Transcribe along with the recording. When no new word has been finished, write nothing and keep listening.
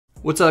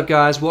What's up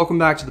guys, welcome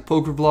back to the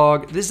poker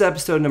vlog. This is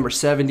episode number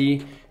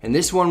 70, and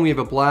this one we have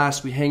a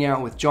blast. We hang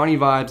out with Johnny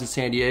Vibes in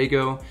San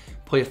Diego,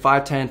 play a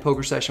 5-10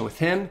 poker session with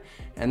him,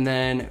 and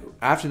then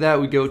after that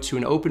we go to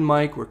an open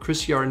mic where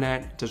Chris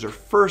Arnett does her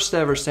first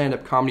ever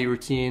stand-up comedy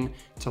routine.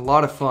 It's a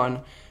lot of fun,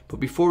 but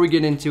before we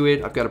get into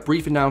it, I've got a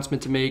brief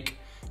announcement to make.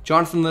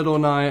 Jonathan Little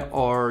and I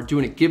are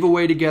doing a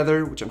giveaway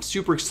together, which I'm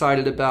super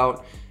excited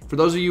about. For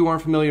those of you who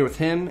aren't familiar with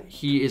him,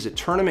 he is a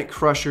tournament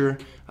crusher.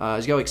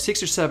 He's got like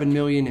 6 or 7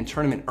 million in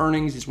tournament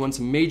earnings. He's won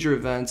some major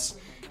events.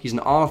 He's an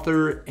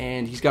author,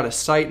 and he's got a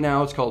site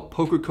now. It's called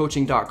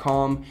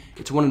pokercoaching.com.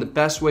 It's one of the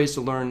best ways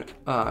to learn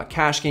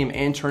cash game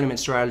and tournament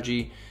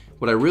strategy.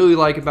 What I really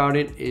like about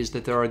it is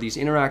that there are these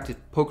interactive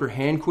poker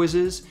hand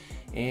quizzes,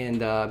 and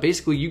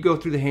basically you go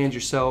through the hands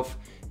yourself,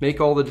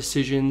 make all the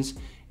decisions,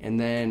 and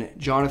then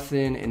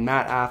Jonathan and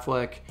Matt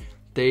Affleck,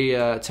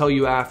 they tell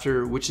you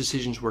after which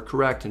decisions were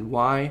correct and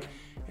why.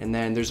 And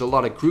then there's a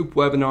lot of group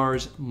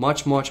webinars,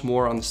 much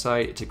more on the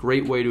site. It's a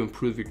great way to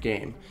improve your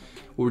game.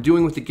 What we're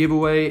doing with the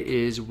giveaway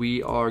is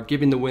we are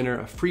giving the winner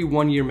a free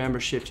 1-year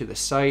membership to the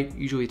site.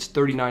 Usually it's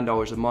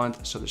 $39 a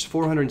month, so there's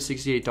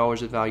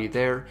 $468 of value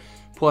there.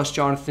 Plus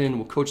Jonathan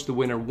will coach the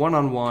winner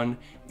one-on-one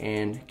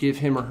and give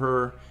him or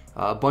her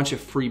a bunch of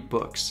free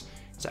books.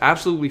 It's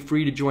absolutely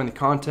free to join the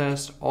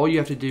contest. All you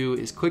have to do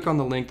is click on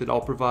the link that I'll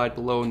provide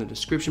below in the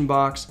description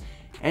box,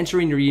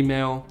 enter in your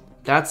email,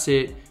 that's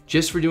it.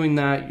 Just for doing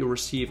that, you'll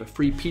receive a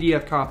free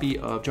PDF copy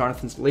of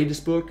Jonathan's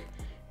latest book,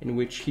 in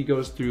which he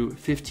goes through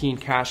 15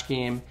 cash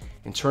game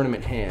and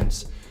tournament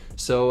hands.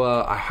 So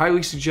I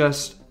highly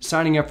suggest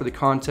signing up for the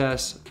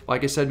contest.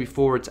 Like I said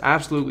before, it's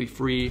absolutely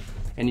free,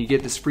 and you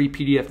get this free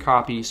PDF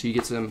copy, so you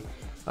get some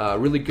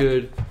really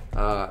good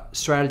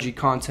strategy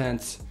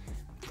content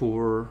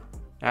for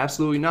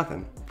absolutely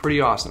nothing. Pretty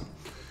awesome.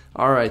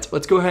 All right,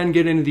 let's go ahead and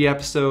get into the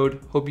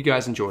episode. Hope you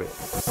guys enjoy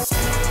it.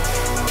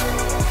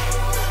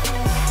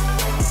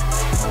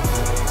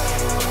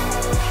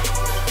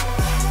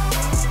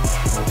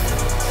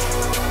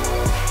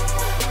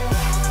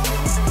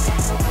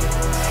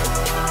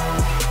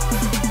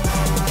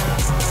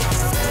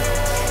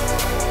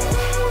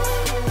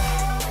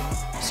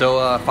 So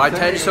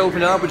 5-10 just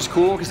opened up, which is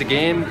cool because the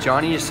game,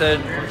 Johnny, you said,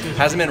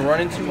 hasn't been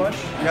running too much.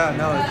 Yeah,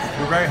 no,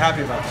 we're very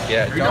happy about it.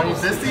 Yeah,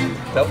 Johnny's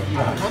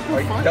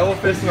double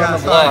fisting on the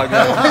sorry.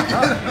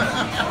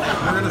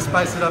 vlog. We're gonna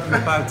spice it up in the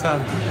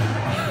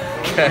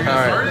 5-10. Okay, all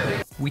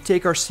right. We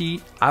take our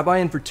seat. I buy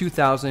in for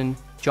 2,000.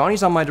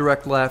 Johnny's on my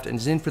direct left and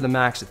is in for the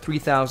max at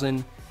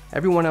 3,000.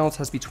 Everyone else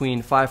has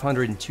between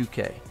 500 and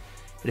 2K.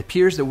 It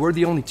appears that we're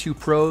the only two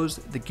pros.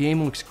 The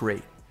game looks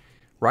great.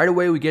 Right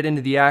away, we get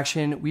into the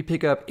action. We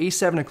pick up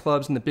ace-7 of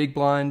clubs in the big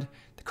blind.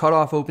 The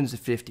cutoff opens at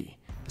 50.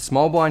 The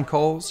small blind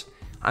calls.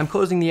 I'm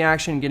closing the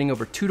action, getting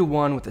over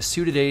 2-1 with a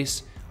suited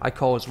ace. I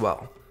call as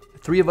well. The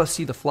three of us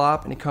see the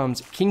flop, and it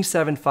comes king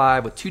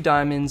 7-5 with 2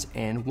 diamonds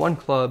and 1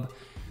 club.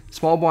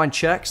 Small blind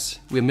checks.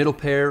 We have middle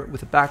pair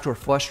with a backdoor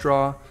flush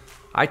draw.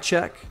 I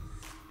check.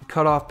 The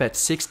cutoff bets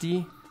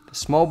 60. The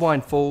small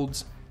blind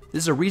folds.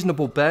 This is a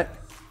reasonable bet.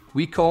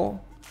 We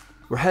call.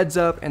 We're heads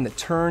up, and the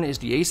turn is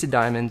the ace of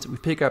diamonds. We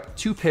pick up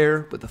 2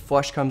 pair, but the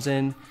flush comes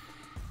in.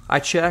 I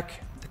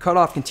check. The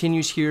cutoff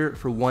continues here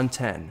for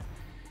 110.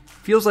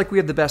 Feels like we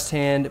have the best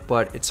hand,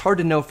 but it's hard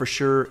to know for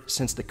sure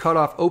since the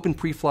cutoff opened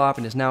pre-flop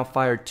and has now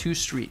fired 2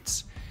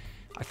 streets.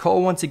 I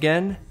call once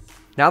again.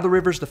 Now the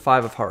river's the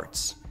 5 of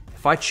hearts.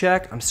 If I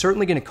check, I'm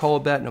certainly going to call a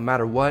bet no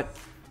matter what.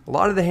 A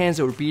lot of the hands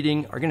that we're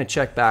beating are going to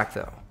check back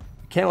though.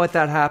 We can't let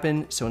that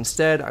happen, so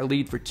instead I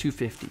lead for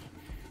 250.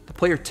 The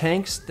player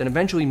tanks, then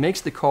eventually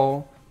makes the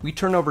call. We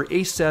turn over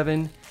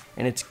ace-7,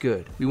 and it's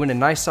good. We win a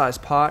nice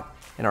sized pot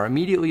and are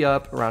immediately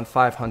up around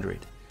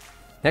 500.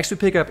 Next we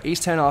pick up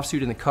ace-10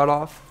 offsuit in the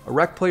cutoff. A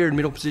rec player in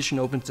middle position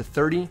opens to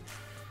 30.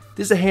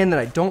 This is a hand that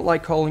I don't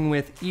like calling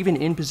with, even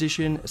in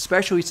position,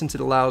 especially since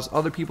it allows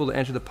other people to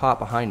enter the pot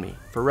behind me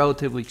for a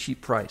relatively cheap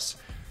price.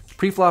 The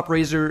pre-flop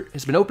raiser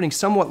has been opening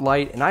somewhat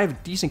light, and I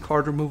have decent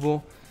card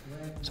removal,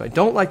 so I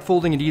don't like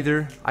folding it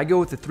either. I go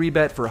with the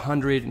 3-bet for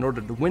 100 in order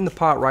to win the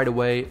pot right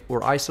away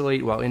or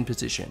isolate while in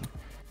position.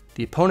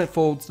 The opponent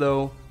folds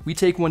though. We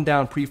take one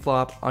down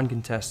pre-flop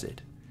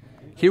uncontested.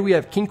 Here we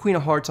have king-queen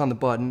of hearts on the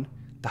button.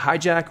 The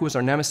hijack, who was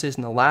our nemesis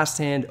in the last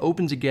hand,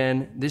 opens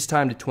again, this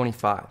time to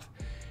 25.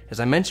 As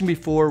I mentioned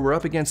before, we're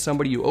up against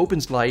somebody who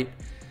opens light.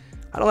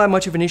 I don't have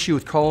much of an issue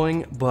with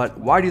calling, but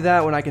why do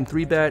that when I can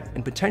 3-bet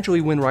and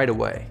potentially win right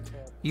away?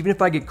 Even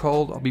if I get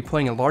called, I'll be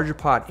playing a larger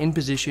pot in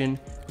position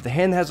with a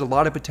hand that has a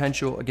lot of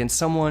potential against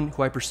someone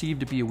who I perceive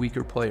to be a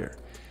weaker player.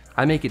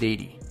 I make it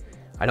 80.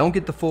 I don't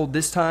get the fold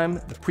this time.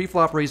 The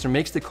pre-flop raiser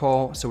makes the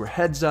call, so we're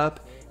heads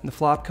up, and the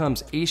flop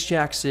comes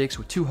ace-jack-6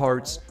 with 2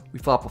 hearts. We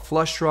flop a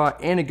flush draw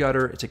and a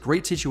gutter. It's a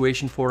great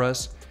situation for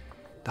us.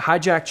 The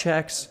hijack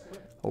checks.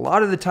 A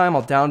lot of the time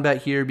I'll down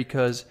bet here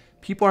because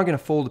people aren't going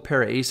to fold a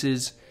pair of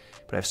aces,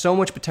 but I have so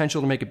much potential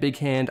to make a big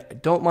hand, I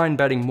don't mind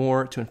betting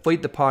more to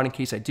inflate the pot in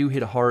case I do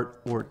hit a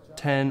heart or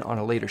 10 on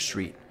a later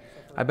street.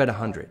 I bet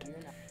 100.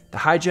 The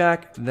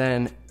hijack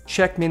then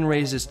check min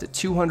raises to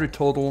 200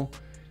 total.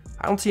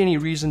 I don't see any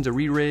reason to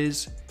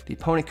re-raise. The The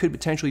opponent could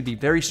potentially be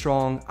very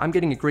strong. I'm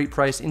getting a great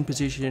price in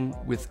position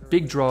with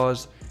big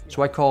draws,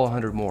 so I call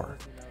 100 more.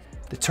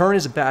 The turn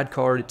is a bad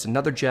card, it's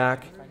another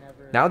jack.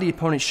 Now the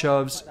opponent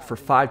shoves for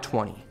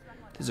 520.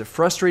 This is a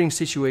frustrating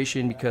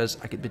situation because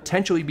I could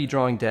potentially be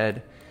drawing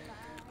dead.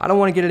 I don't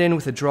want to get it in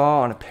with a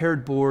draw on a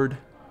paired board,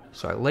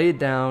 so I lay it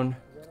down.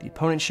 The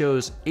opponent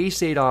shows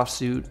ace-8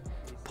 offsuit,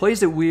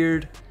 plays it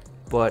weird,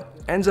 but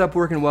ends up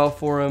working well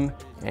for him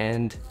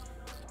and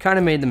kind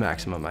of made the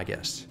maximum, I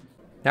guess.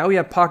 Now we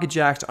have pocket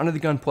jacks under the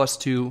gun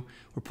 +2.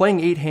 We're playing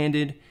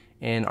 8-handed,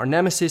 and our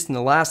nemesis in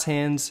the last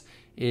hands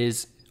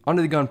is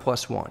under the gun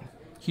 +1.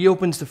 He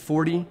opens to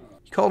 40.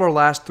 He called our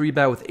last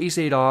 3-bet with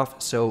ace-8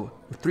 off, so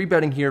we're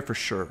 3-betting here for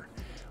sure.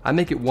 I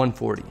make it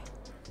 140.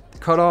 The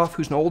cutoff,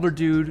 who's an older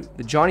dude,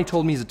 that Johnny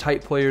told me is a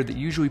tight player that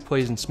usually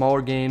plays in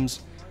smaller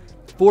games.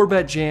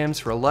 4-bet jams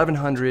for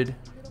 1100.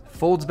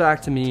 Folds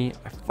back to me.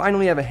 I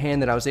finally have a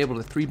hand that I was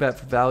able to 3-bet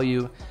for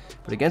value,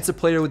 but against a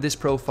player with this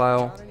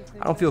profile,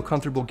 I don't feel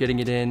comfortable getting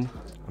it in.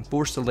 I'm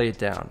forced to lay it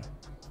down.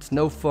 It's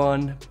no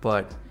fun,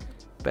 but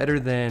better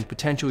than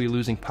potentially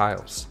losing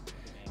piles.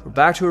 We're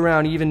back to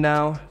around even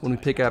now when we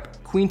pick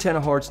up Queen 10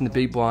 of hearts in the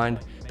big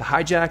blind. The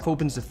hijack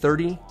opens to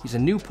 30. He's a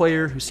new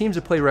player who seems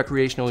to play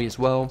recreationally as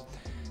well.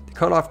 The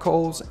cutoff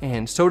calls,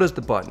 and so does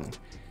the button.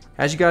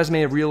 As you guys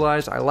may have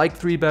realized, I like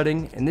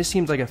 3-betting, and this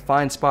seems like a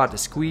fine spot to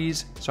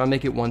squeeze, so I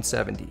make it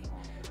 170.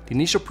 The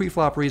initial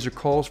preflop raiser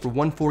calls for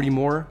 140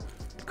 more.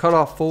 The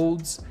cutoff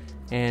folds,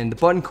 and the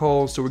button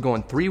calls, so we're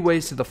going 3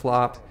 ways to the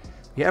flop.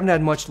 We haven't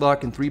had much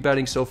luck in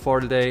 3-betting so far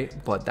today,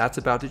 but that's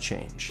about to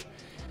change.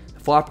 The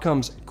flop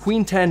comes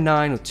Queen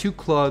 10-9 with 2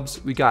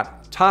 clubs. We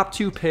got top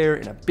 2 pair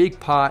in a big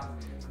pot.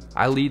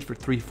 I lead for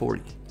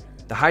 340.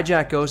 The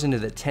hijack goes into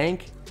the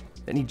tank,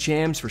 then he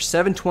jams for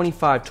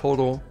 725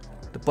 total.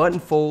 The button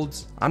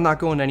folds. I'm not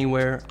going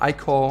anywhere. I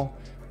call.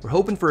 We're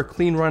hoping for a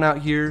clean run out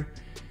here,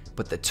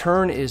 but the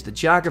turn is the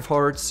jack of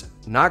hearts.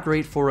 Not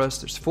great for us.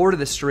 There's 4 to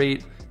the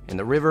straight, and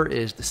the river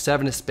is the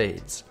 7 of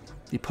spades.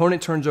 The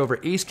opponent turns over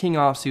ace-king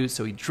offsuit,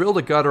 so he drilled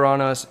a gutter on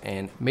us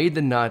and made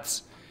the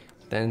nuts,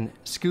 then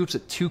scoops a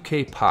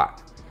 2K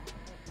pot.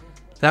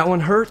 That one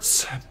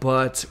hurts,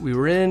 but we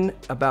were in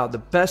about the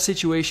best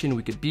situation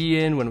we could be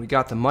in when we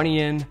got the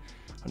money in.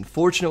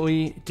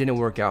 Unfortunately, it didn't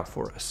work out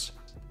for us.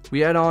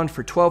 We add on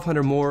for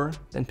 1200 more,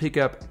 then pick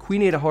up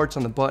Queen 8 of hearts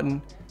on the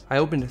button. I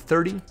open to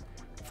 30,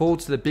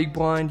 folds to the big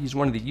blind. He's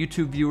one of the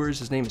YouTube viewers.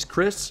 His name is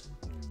Chris.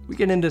 We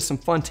get into some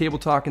fun table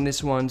talk in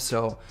this one,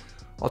 so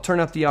I'll turn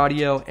up the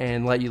audio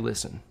and let you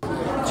listen.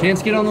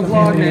 Chance get on the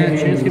vlog, man.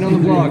 Chance get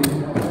on the vlog.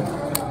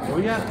 Oh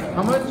yeah,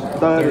 how much?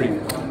 30.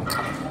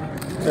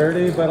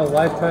 30, but a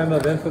lifetime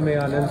of infamy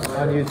on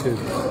YouTube.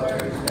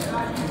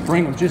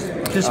 Bring him. Just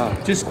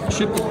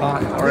ship the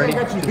pot already.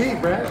 I got you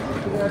beat, Brad.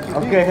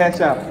 Okay,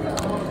 heads up.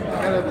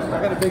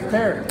 I got a big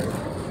pair.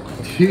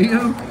 You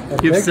have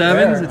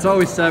 7s? It's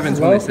always 7s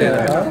when they say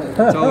that.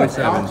 Huh? It's always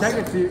 7s. I'll check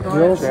it to you.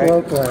 Real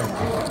slow play.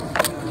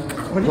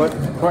 What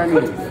I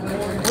need?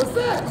 What's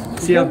that?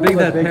 See how big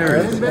that pair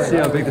is. See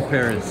how big the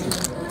pair is.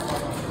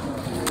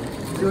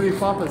 See what you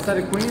flop a set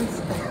of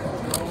queens?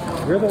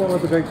 You're the one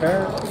with the big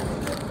pair.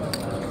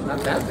 Not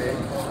that big.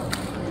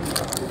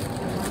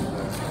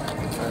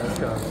 Alright, let's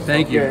go.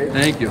 Thank you. Okay.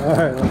 Thank you. All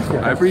right, let's go.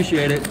 I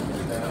appreciate it.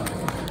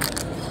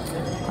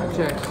 I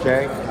check.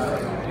 Check.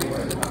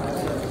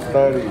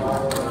 30.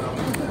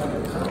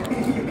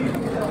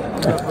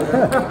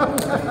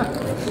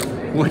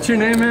 What's your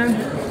name,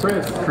 man?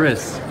 Chris.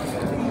 Chris.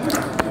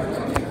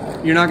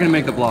 You're not gonna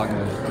make the vlog,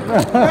 man.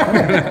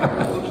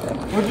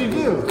 What'd you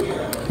do?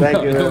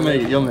 Thank you. You'll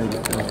make it. You'll make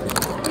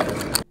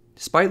it.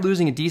 Despite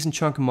losing a decent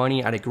chunk of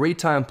money, I had a great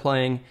time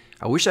playing.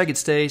 I wish I could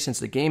stay since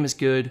the game is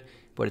good,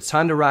 but it's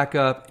time to rack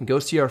up and go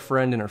see our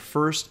friend in our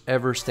first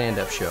ever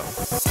stand-up show.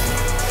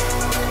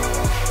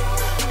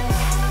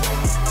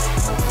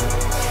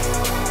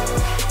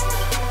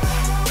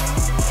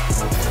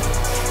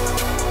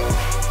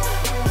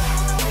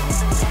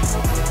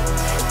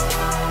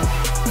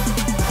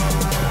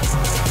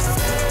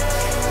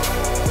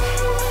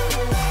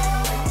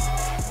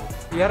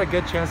 You had a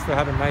good chance to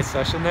have a nice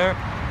session there.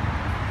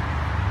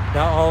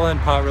 That all-in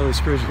pot really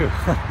screws you.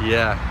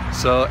 Yeah,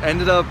 so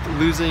ended up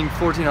losing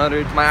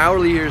 1,400. My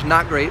hourly here is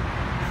not great.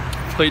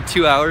 Played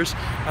 2 hours.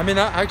 I mean,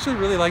 I actually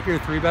really like your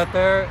 3-bet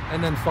there,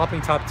 and then flopping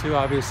top 2,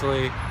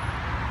 obviously,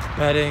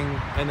 betting,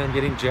 and then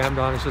getting jammed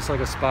on. It's just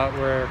like a spot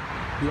where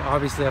you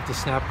obviously have to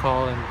snap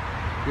call, and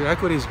your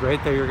equity is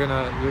great there. You're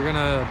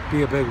gonna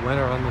be a big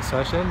winner on the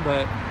session,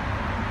 but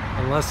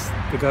unless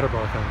the gutter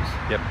ball comes.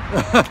 Yep.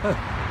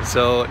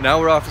 So now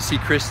we're off to see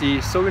Christy.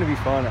 It's still gonna be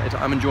fun.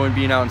 I'm enjoying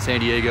being out in San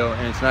Diego,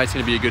 and tonight's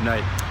gonna be a good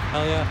night.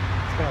 Hell yeah,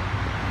 let's go.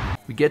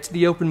 We get to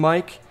the open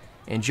mic,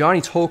 and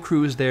Johnny's whole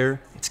crew is there.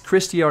 It's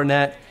Christy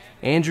Arnett,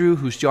 Andrew,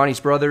 who's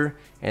Johnny's brother,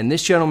 and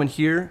this gentleman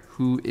here,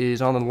 who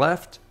is on the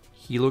left.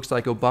 He looks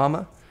like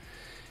Obama.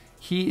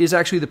 He is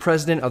actually the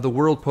president of the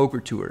World Poker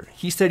Tour.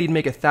 He said he'd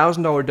make a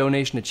 $1,000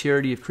 donation to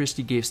charity if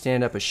Christy gave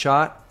stand-up a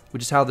shot,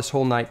 which is how this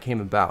whole night came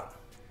about.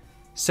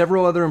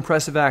 Several other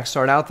impressive acts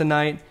start out the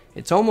night.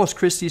 It's almost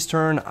Christy's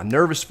turn. I'm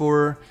nervous for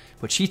her,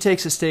 But she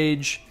takes the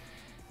stage,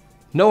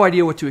 no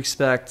idea what to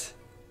expect.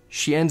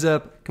 She ends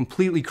up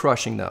completely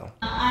crushing though.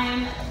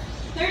 I'm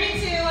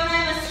 32 and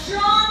I'm a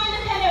strong,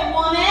 independent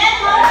woman.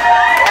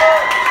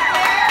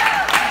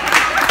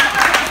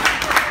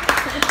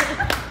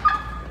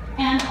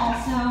 And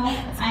also,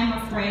 I'm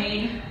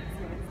afraid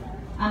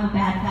I'm a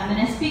bad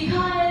feminist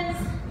because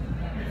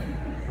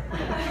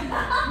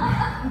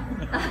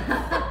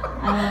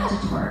I love to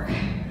twerk.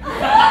 I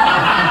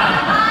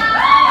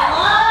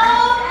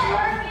love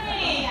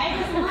twerking. I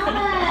just love it.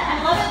 I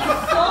love it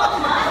so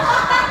much.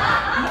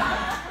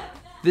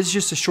 This is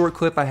just a short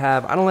clip I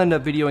have. I don't end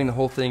up videoing the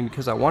whole thing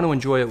because I want to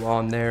enjoy it while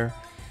I'm there.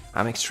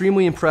 I'm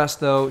extremely impressed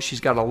though. She's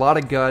got a lot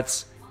of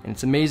guts, and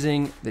it's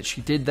amazing that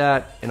she did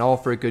that, and all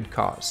for a good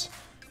cause.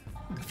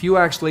 A few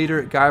acts later,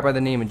 a guy by the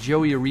name of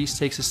Joey Reese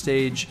takes the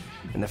stage,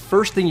 and the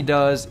first thing he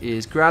does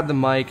is grab the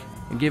mic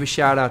and give a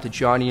shout out to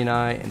Johnny and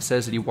I, and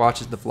says that he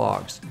watches the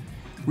vlogs.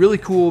 Really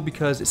cool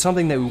because it's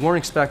something that we weren't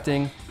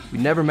expecting. We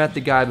never met the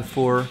guy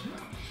before.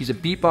 He's a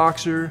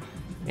beatboxer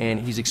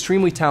and he's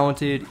extremely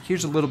talented.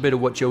 Here's a little bit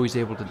of what Joey's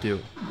able to do.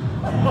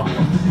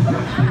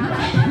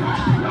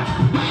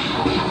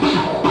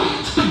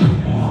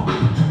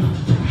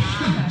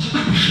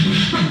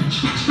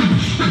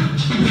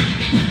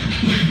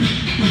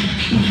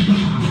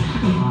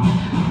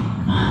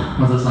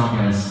 How's that sound,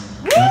 guys?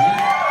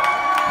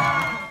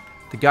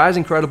 The guy's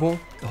incredible.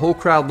 The whole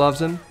crowd loves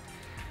him.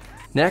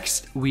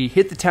 Next, we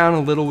hit the town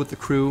a little with the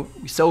crew.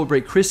 We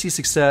celebrate Christy's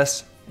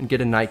success and get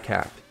a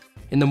nightcap.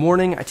 In the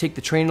morning, I take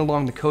the train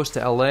along the coast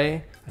to LA.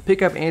 I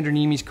pick up Andrew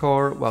Nemi's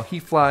car while he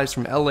flies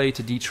from LA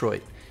to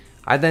Detroit.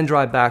 I then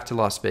drive back to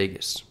Las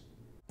Vegas.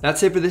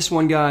 That's it for this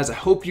one, guys. I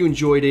hope you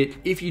enjoyed it.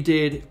 If you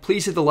did,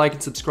 please hit the like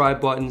and subscribe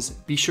buttons.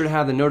 Be sure to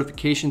have the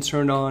notifications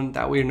turned on.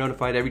 That way you're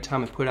notified every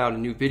time I put out a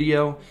new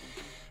video.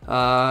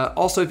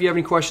 Also, if you have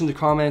any questions or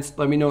comments,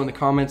 let me know in the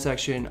comment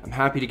section. I'm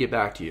happy to get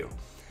back to you.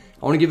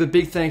 I want to give a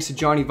big thanks to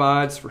Johnny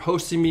Vibes for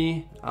hosting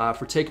me,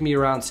 for taking me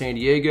around San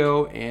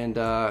Diego, and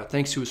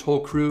thanks to his whole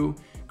crew.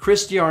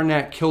 Christy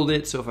Arnett killed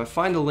it, so if I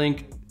find a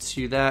link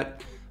to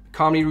that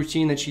comedy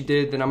routine that she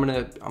did, then I'm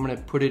gonna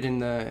put it in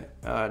the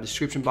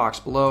description box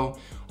below.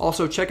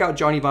 Also, check out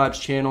Johnny Vibes'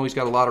 channel. He's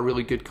got a lot of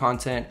really good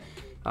content,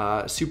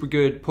 super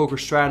good poker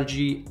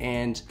strategy,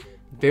 and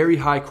very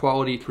high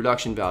quality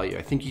production value.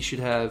 I think he should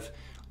have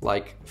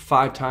like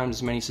 5 times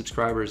as many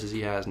subscribers as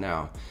he has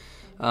now.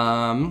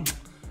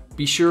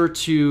 Be sure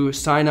to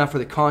sign up for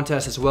the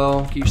contest as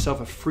well. Get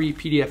yourself a free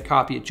PDF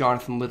copy of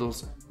Jonathan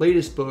Little's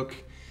latest book,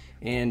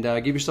 and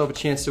give yourself a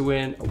chance to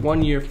win a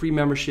 1-year free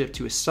membership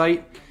to his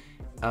site,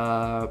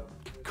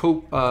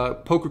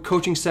 poker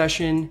coaching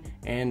session,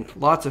 and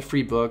lots of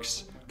free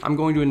books. I'm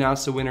going to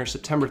announce the winner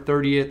September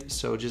 30th,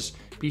 so just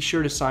be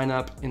sure to sign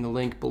up in the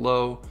link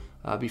below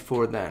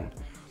before then.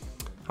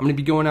 I'm going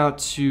to be going out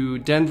to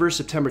Denver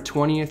September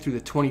 20th through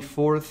the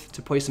 24th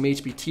to play some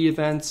HPT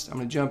events. I'm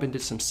going to jump into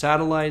some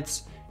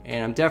satellites,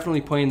 and I'm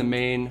definitely playing the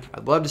main.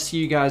 I'd love to see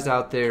you guys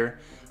out there.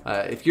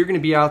 If you're going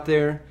to be out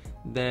there,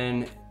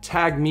 then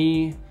tag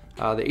me,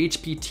 the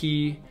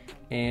HPT,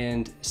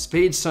 and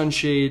Spades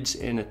Sunshades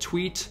in a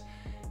tweet.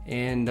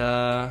 And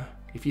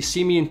if you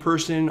see me in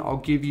person, I'll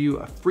give you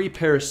a free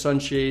pair of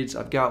sunshades.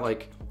 I've got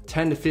like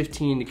 10 to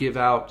 15 to give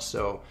out,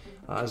 so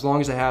as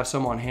long as I have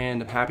some on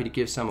hand, I'm happy to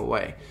give some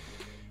away.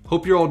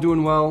 Hope you're all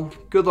doing well.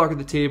 Good luck at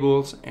the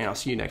tables, and I'll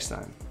see you next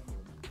time.